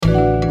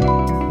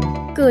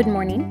Good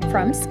morning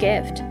from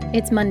Skift.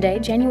 It's Monday,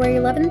 January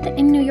 11th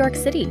in New York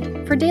City.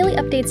 For daily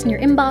updates in your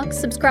inbox,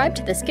 subscribe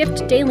to the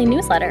Skift daily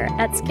newsletter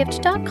at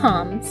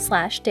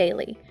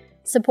skift.com/daily.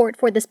 Support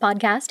for this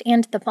podcast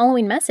and the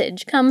following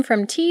message come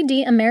from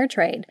TD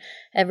Ameritrade.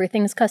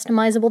 Everything's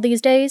customizable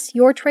these days.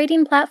 Your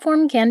trading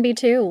platform can be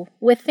too.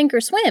 With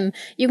Thinkorswim,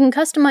 you can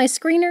customize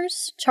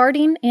screeners,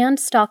 charting, and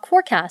stock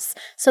forecasts,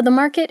 so the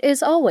market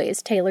is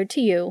always tailored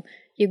to you.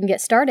 You can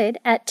get started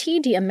at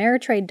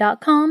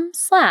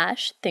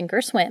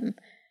tdameritrade.com/thinkorswim.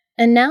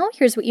 And now,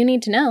 here's what you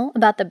need to know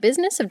about the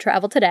business of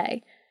travel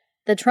today.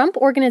 The Trump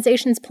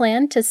Organization's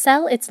plan to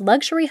sell its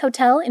luxury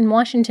hotel in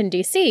Washington,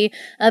 D.C.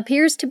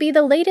 appears to be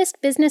the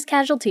latest business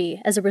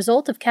casualty as a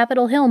result of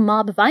Capitol Hill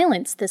mob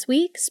violence this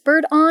week,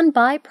 spurred on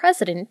by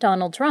President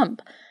Donald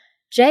Trump.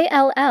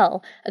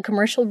 JLL, a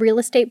commercial real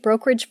estate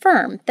brokerage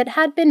firm that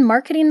had been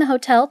marketing the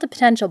hotel to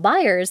potential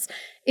buyers,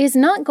 is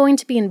not going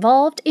to be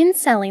involved in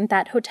selling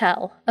that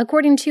hotel,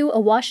 according to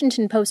a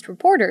Washington Post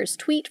reporter's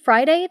tweet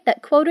Friday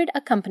that quoted a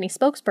company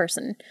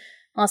spokesperson.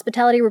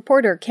 Hospitality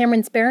reporter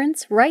Cameron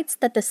Sperance writes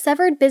that the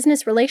severed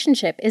business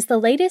relationship is the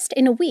latest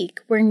in a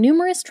week where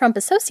numerous Trump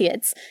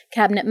associates,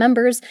 cabinet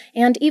members,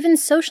 and even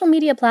social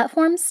media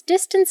platforms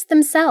distanced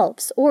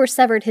themselves or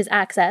severed his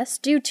access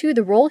due to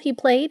the role he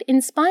played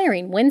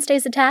inspiring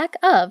Wednesday's attack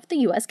of the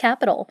U.S.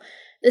 Capitol.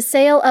 The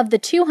sale of the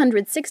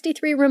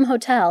 263-room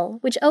hotel,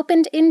 which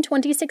opened in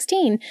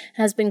 2016,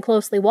 has been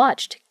closely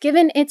watched,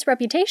 given its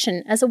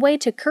reputation as a way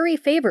to curry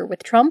favor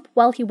with Trump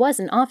while he was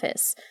in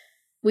office.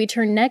 We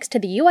turn next to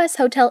the U.S.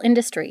 hotel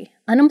industry.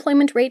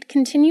 Unemployment rate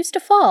continues to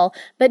fall,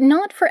 but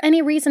not for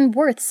any reason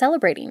worth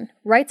celebrating,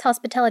 writes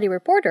hospitality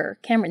reporter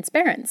Cameron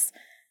Sperance.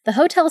 The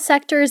hotel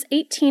sector's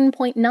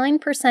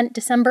 18.9%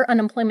 December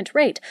unemployment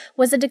rate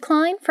was a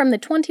decline from the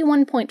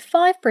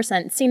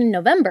 21.5% seen in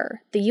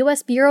November, the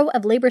U.S. Bureau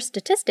of Labor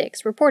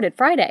Statistics reported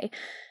Friday.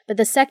 But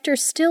the sector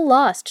still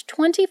lost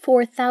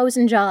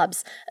 24,000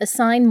 jobs, a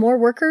sign more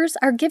workers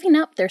are giving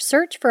up their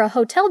search for a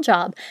hotel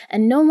job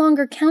and no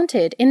longer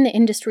counted in the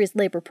industry's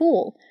labor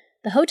pool.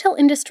 The hotel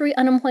industry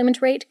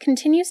unemployment rate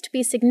continues to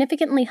be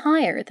significantly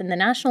higher than the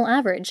national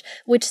average,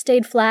 which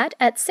stayed flat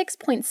at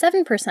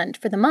 6.7%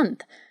 for the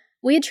month.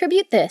 We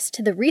attribute this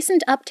to the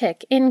recent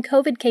uptick in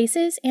COVID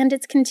cases and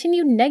its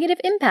continued negative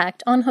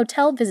impact on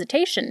hotel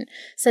visitation,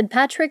 said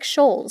Patrick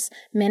Scholes,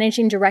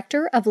 Managing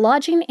Director of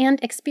Lodging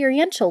and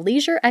Experiential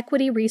Leisure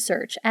Equity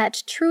Research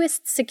at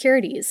Truist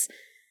Securities.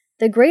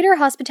 The greater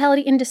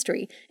hospitality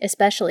industry,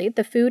 especially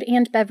the food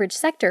and beverage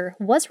sector,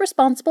 was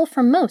responsible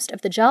for most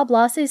of the job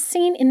losses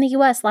seen in the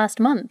U.S. last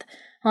month.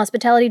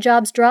 Hospitality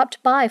jobs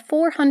dropped by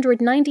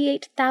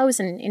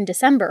 498,000 in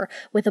December,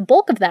 with a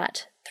bulk of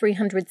that,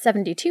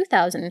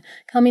 372,000,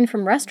 coming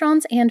from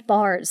restaurants and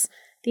bars.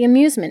 The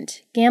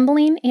amusement,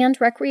 gambling, and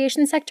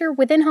recreation sector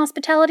within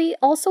hospitality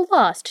also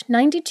lost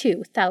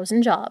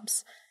 92,000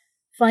 jobs.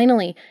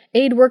 Finally,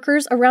 aid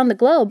workers around the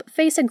globe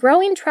face a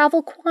growing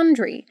travel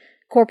quandary.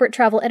 Corporate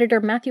travel editor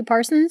Matthew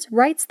Parsons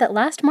writes that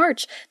last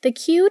March, the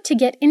queue to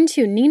get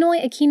into Ninoy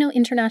Aquino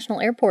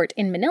International Airport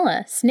in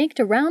Manila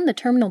snaked around the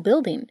terminal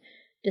building.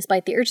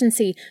 Despite the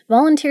urgency,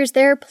 volunteers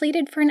there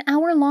pleaded for an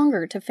hour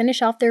longer to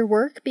finish off their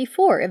work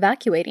before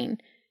evacuating.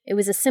 It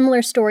was a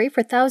similar story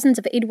for thousands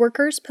of aid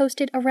workers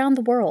posted around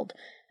the world.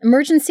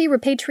 Emergency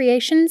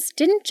repatriations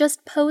didn't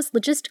just pose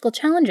logistical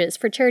challenges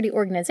for charity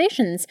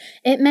organizations,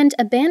 it meant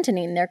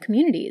abandoning their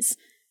communities.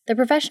 The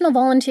professional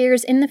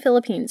volunteers in the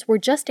Philippines were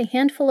just a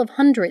handful of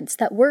hundreds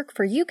that work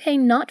for UK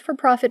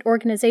not-for-profit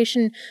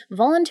organization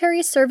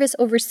Voluntary Service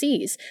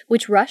Overseas,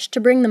 which rushed to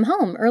bring them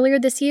home earlier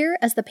this year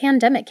as the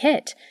pandemic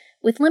hit.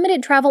 With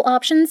limited travel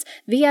options,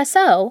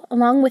 VSO,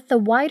 along with the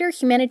wider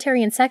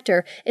humanitarian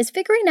sector, is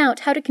figuring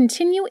out how to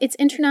continue its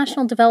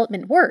international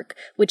development work,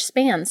 which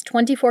spans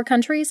 24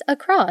 countries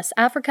across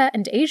Africa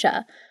and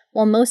Asia.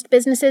 While most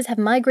businesses have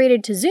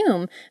migrated to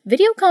Zoom,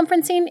 video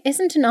conferencing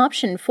isn't an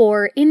option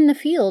for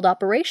in-the-field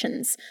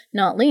operations,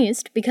 not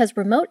least because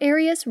remote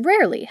areas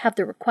rarely have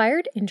the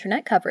required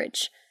internet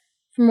coverage.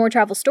 For more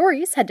travel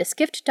stories, head to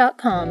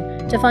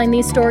skift.com. To find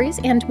these stories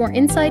and more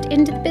insight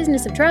into the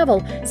business of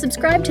travel,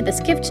 subscribe to the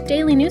Skift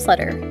daily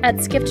newsletter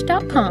at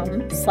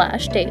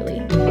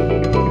skift.com/daily.